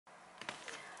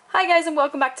Hi guys and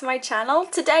welcome back to my channel.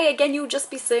 Today again you'll just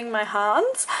be seeing my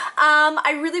hands.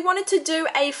 I really wanted to do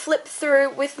a flip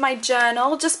through with my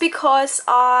journal just because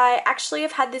I actually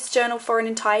have had this journal for an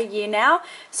entire year now.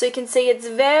 So you can see it's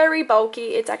very bulky,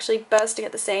 it's actually bursting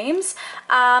at the seams.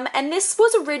 And this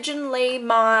was originally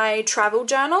my travel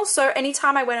journal, so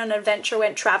anytime I went on an adventure,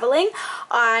 went traveling,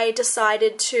 I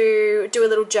decided to do a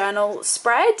little journal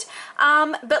spread.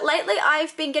 But lately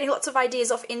I've been getting lots of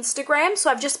ideas off Instagram, so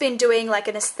I've just been doing like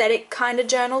an aesthetic kind of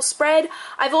journal spread.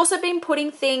 I've also been putting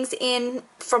things in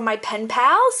from my pen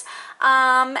pals,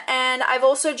 and I've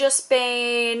also just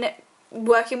been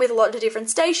working with a lot of different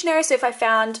stationery, so if I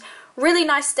found really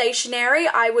nice stationery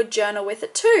I would journal with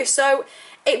it too. So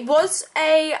it was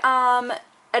a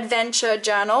adventure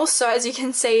journal, so as you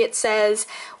can see it says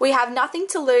we have nothing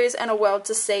to lose and a world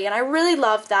to see, and I really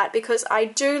love that because I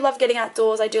do love getting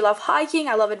outdoors, I do love hiking,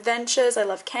 I love adventures, I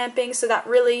love camping, so that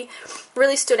really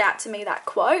stood out to me, that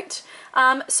quote.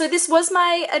 So this was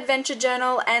my adventure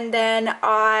journal, and then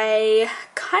I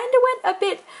kind of went a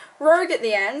bit rogue at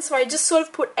the end, so I just sort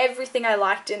of put everything I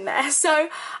liked in there. So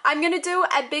I'm going to do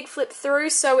a big flip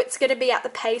through, so it's going to be at the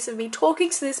pace of me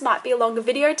talking, so this might be a longer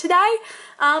video today,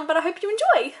 but I hope you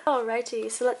enjoy.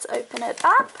 Alrighty, so let's open it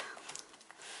up.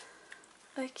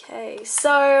 Okay,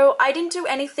 so I didn't do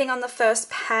anything on the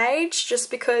first page just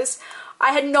because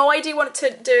I had no idea what to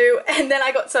do, and then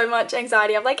I got so much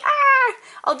anxiety. I'm like,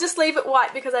 I'll just leave it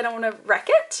white because I don't want to wreck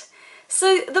it.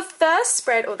 So the first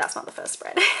spread, oh that's not the first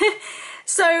spread.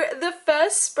 So the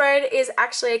first spread is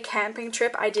actually a camping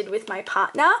trip I did with my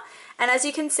partner, and as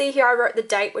you can see here I wrote the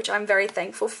date, which I'm very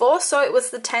thankful for. So it was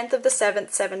the 10th of the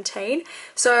 7th, 17.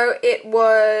 So it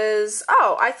was,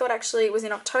 oh, I thought actually it was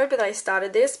in October that I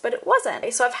started this, but it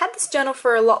wasn't. So I've had this journal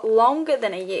for a lot longer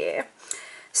than a year.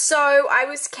 So I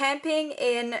was camping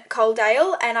in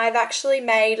Coaldale, and I've actually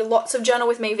made lots of journal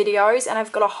with me videos, and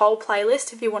I've got a whole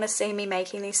playlist if you want to see me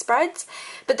making these spreads.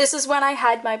 But this is when I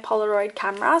had my Polaroid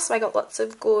camera, so I got lots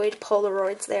of good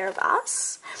Polaroids there of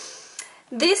us.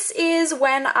 This is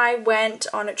when I went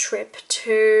on a trip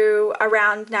to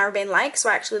around Narrabeen Lake, so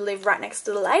I actually live right next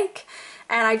to the lake.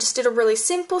 And I just did a really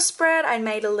simple spread. I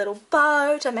made a little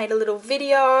boat, I made a little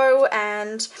video,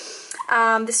 and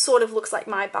this sort of looks like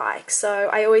my bike. So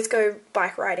I always go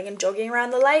bike riding and jogging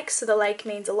around the lake, so the lake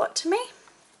means a lot to me.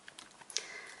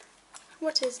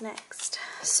 What is next?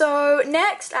 So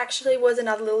next actually was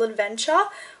another little adventure.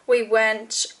 We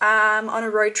went on a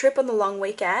road trip on the long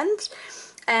weekend,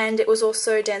 and it was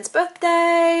also Dan's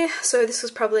birthday. So this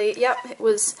was probably, yep, it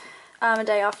was a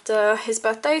day after his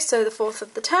birthday, so the 4th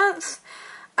of the 10th.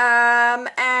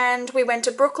 And we went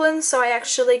to Brooklyn, so I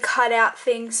actually cut out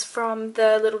things from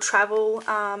the little travel, do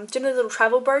you know the little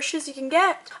travel brochures you can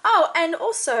get? Oh, and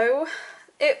also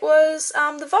it was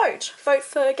the vote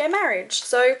for gay marriage.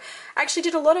 So I actually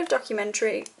did a lot of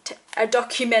documenting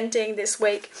this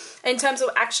week in terms of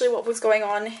actually what was going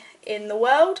on in the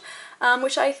world,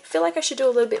 which I feel like I should do a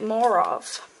little bit more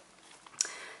of.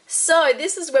 So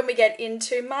this is when we get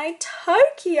into my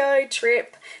Tokyo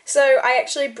trip. So I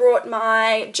actually brought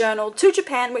my journal to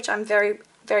Japan, which I'm very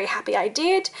happy I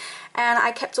did, and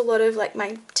I kept a lot of like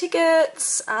my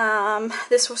tickets.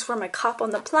 This was from a cup on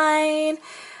the plane.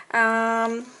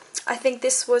 I think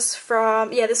this was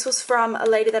from, yeah, this was from a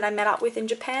lady that I met up with in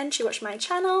Japan. She watched my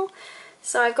channel.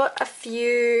 So I've got a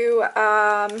few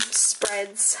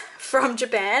spreads from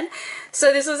Japan.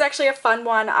 So this was actually a fun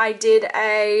one. I did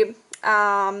a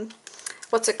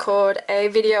what's it called, a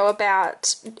video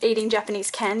about eating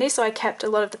Japanese candy, so I kept a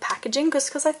lot of the packaging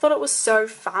because I thought it was so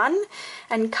fun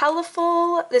and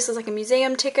colourful. This is like a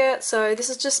museum ticket, so this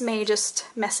is just me just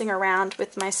messing around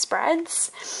with my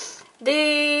spreads.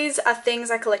 These are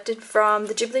things I collected from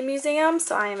the Ghibli Museum,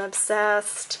 so I am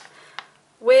obsessed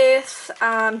with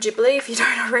Ghibli, if you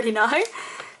don't already know.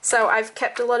 So I've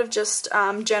kept a lot of just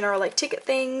general like ticket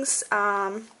things,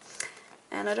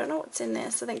 and I don't know what's in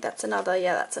this. I think that's another,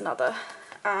 yeah, that's another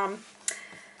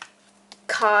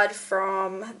card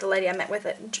from the lady I met with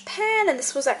in Japan, and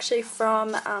this was actually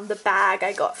from the bag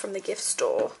I got from the gift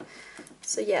store.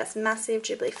 So yes, massive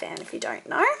Ghibli fan if you don't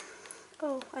know.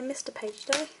 Oh, I missed a page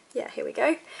today. Yeah, here we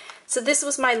go. So this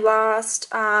was my last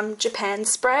Japan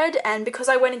spread, and because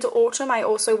I went into autumn I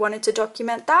also wanted to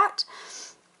document that.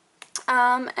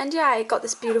 And yeah, I got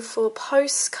this beautiful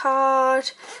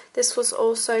postcard. This was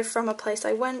also from a place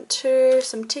I went to,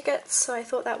 some tickets, so I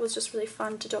thought that was just really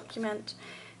fun to document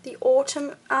the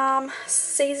autumn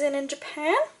season in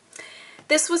Japan.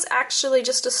 This was actually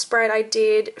just a spread I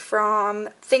did from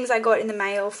things I got in the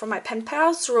mail from my pen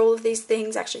pals, so all of these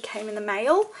things actually came in the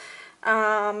mail.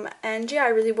 And yeah, I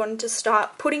really wanted to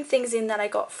start putting things in that I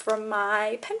got from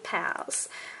my pen pals.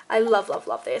 I love, love,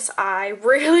 love this. I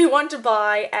really want to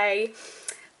buy a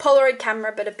Polaroid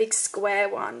camera, but a big square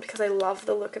one, because I love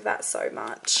the look of that so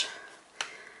much.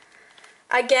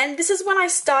 Again, this is when I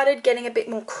started getting a bit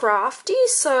more crafty,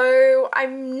 so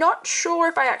I'm not sure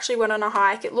if I actually went on a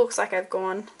hike. It looks like I've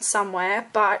gone somewhere,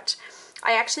 but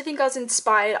I actually think I was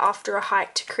inspired after a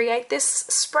hike to create this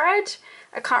spread.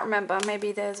 I can't remember,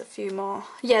 maybe there's a few more.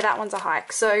 Yeah, that one's a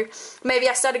hike. So maybe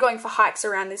I started going for hikes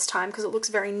around this time because it looks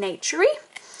very naturey.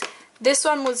 This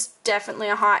one was definitely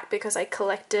a hike because I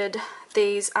collected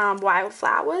these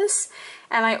wildflowers,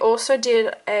 and I also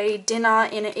did a dinner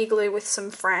in an igloo with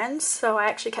some friends, so I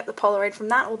actually kept the Polaroid from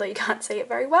that, although you can't see it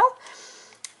very well.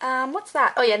 What's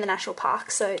that? Oh yeah, in the national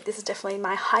park. So this is definitely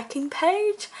my hiking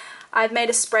page. I've made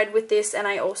a spread with this, and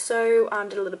I also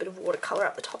did a little bit of watercolour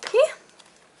up the top here.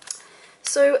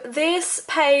 So this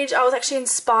page I was actually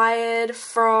inspired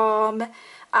from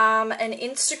an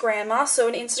Instagrammer. So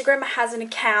an Instagrammer has an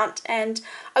account, and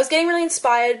I was getting really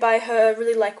inspired by her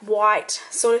really like white,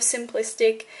 sort of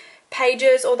simplistic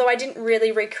pages, although I didn't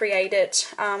really recreate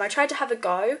it. I tried to have a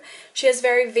go. She has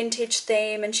very vintage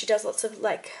theme, and she does lots of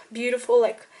like beautiful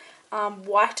like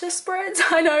whiter spreads.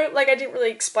 I know, like, I didn't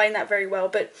really explain that very well,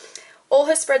 but all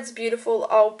her spreads are beautiful.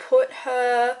 I'll put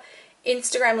her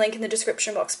Instagram link in the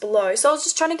description box below. So I was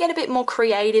just trying to get a bit more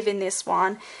creative in this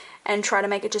one and try to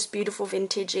make it just beautiful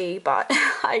vintagey, but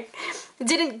I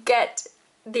didn't get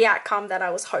the outcome that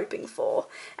I was hoping for,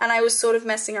 and I was sort of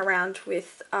messing around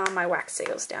with my wax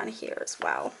seals down here as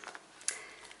well.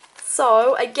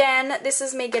 So again, this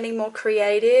is me getting more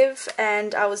creative,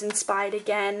 and I was inspired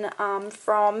again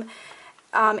from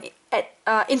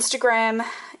Instagram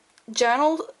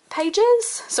journal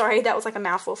pages. Sorry, that was like a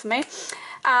mouthful for me.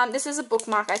 This is a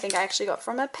bookmark I think I actually got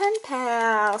from a pen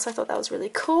pal, so I thought that was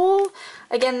really cool.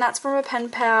 Again, that's from a pen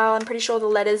pal. I'm pretty sure the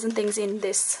letters and things in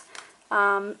this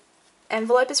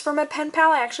envelope is from a pen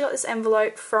pal. I actually got this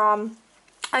envelope from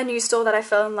a new store that I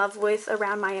fell in love with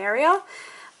around my area.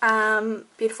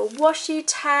 Beautiful washi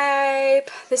tape.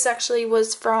 This actually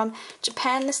was from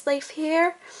Japan, this leaf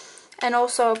here, and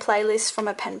also a playlist from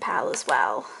a pen pal as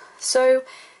well. So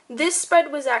this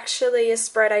spread was actually a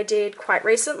spread I did quite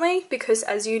recently because,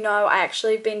 as you know, I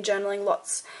actually have been journaling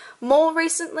lots more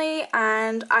recently,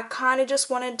 and I kind of just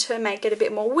wanted to make it a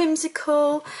bit more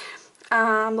whimsical.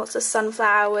 Lots of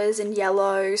sunflowers and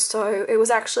yellow, so it was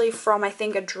actually from, I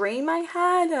think, a dream I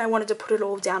had, and I wanted to put it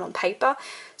all down on paper.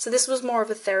 So this was more of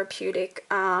a therapeutic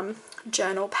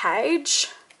journal page,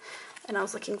 and I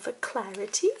was looking for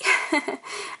clarity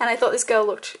and I thought this girl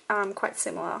looked quite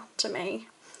similar to me,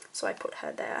 so I put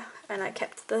her there, and I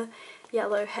kept the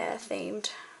yellow hair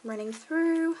themed running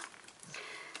through.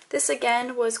 This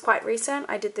again was quite recent.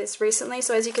 I did this recently,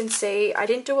 so as you can see, I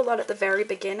didn't do a lot at the very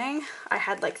beginning. I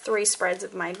had like 3 spreads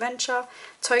of my adventure,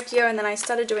 Tokyo, and then I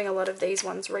started doing a lot of these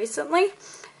ones recently.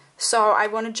 So I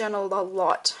want to journal a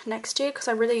lot next year because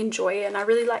I really enjoy it, and I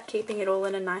really like keeping it all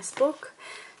in a nice book.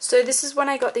 So this is when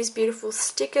I got these beautiful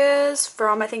stickers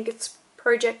from, I think it's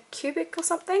Project Cubic or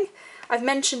something. I've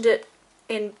mentioned it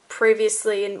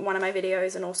previously in one of my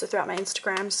videos and also throughout my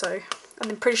Instagram, so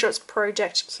I'm pretty sure it's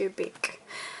Project Cubic.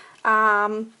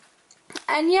 And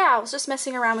yeah, I was just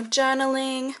messing around with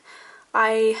journaling.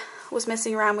 I was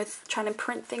messing around with trying to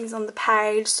print things on the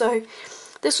page, so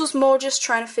this was more just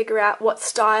trying to figure out what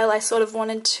style I sort of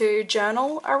wanted to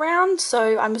journal around.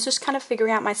 So I was just kind of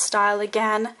figuring out my style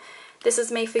again. This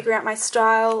is me figuring out my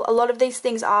style. A lot of these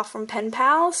things are from pen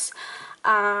pals,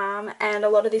 and a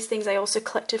lot of these things I also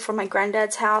collected from my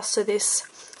granddad's house. So this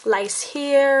lace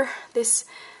here, this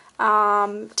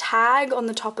tag on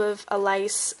the top of a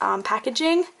lace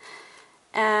packaging,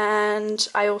 and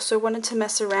I also wanted to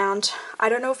mess around. I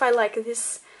don't know if I like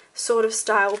this sort of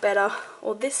style better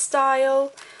or this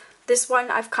style. This one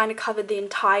I've kind of covered the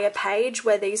entire page,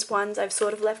 where these ones I've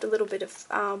sort of left a little bit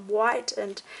of white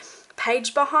and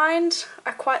page behind.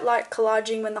 I quite like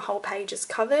collaging when the whole page is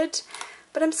covered,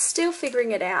 but I'm still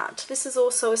figuring it out. This is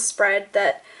also a spread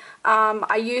that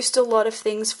I used a lot of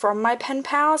things from my pen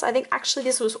pals. I think actually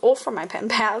this was all from my pen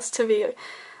pals, to be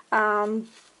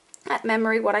at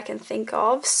memory what I can think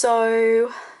of.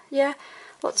 So yeah,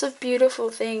 lots of beautiful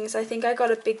things. I think I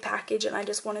got a big package and I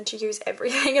just wanted to use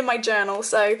everything in my journal.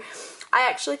 So I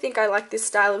actually think I like this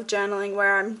style of journaling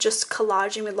where I'm just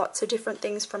collaging with lots of different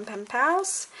things from pen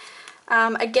pals.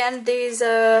 Again, these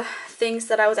are things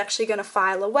that I was actually going to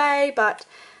file away, but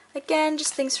again,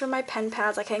 just things from my pen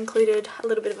pals. Like I included a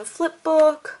little bit of a flip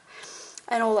book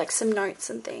and all like some notes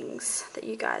and things that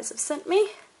you guys have sent me.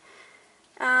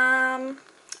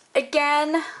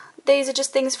 Again, these are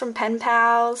just things from pen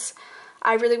pals.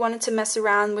 I really wanted to mess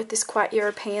around with this quite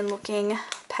European looking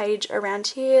page around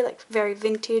here, like very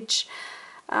vintage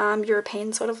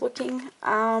European sort of looking.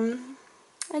 And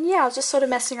yeah, I was just sort of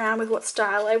messing around with what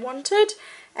style I wanted.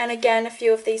 And again, a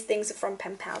few of these things are from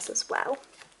Pen Pals as well.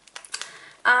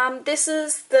 This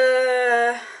is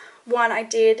the one I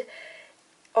did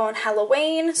on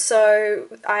Halloween, so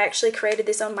I actually created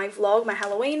this on my vlog, my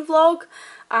Halloween vlog.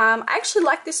 I actually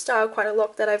like this style quite a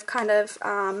lot, that I've kind of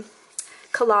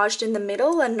collaged in the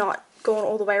middle and not gone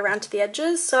all the way around to the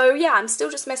edges. So yeah, I'm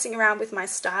still just messing around with my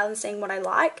style and seeing what I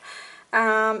like.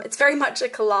 It's very much a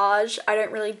collage. I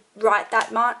don't really write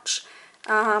that much.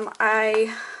 As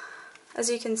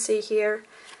you can see here,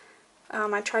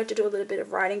 I tried to do a little bit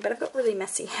of writing, but I've got really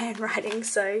messy handwriting,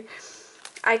 so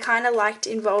I kind of liked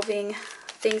involving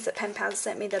things that Pen Pals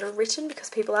sent me that are written, because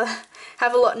people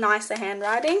have a lot nicer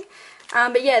handwriting.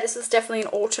 But yeah, this is definitely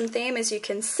an autumn theme, as you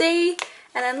can see.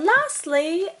 And then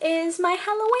lastly is my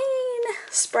Halloween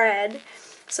spread.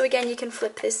 So again, you can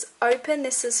flip this open.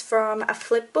 This is from a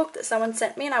flip book that someone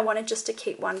sent me, and I wanted just to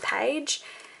keep one page.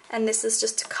 And this is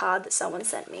just a card that someone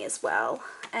sent me as well.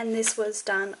 And this was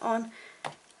done on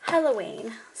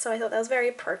Halloween, so I thought that was very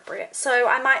appropriate. So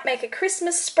I might make a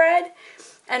Christmas spread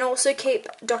and also keep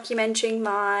documenting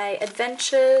my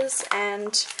adventures,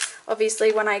 and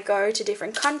obviously when I go to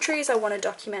different countries I want to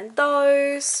document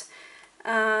those,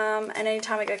 and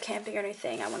anytime I go camping or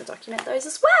anything I want to document those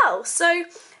as well. So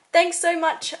thanks so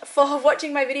much for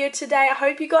watching my video today. I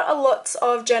hope you got a lot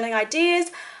of journaling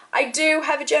ideas. I do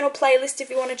have a journal playlist if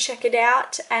you want to check it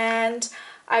out, and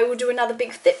I will do another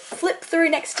big flip through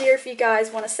next year if you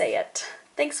guys want to see it.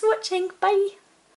 Thanks for watching. Bye!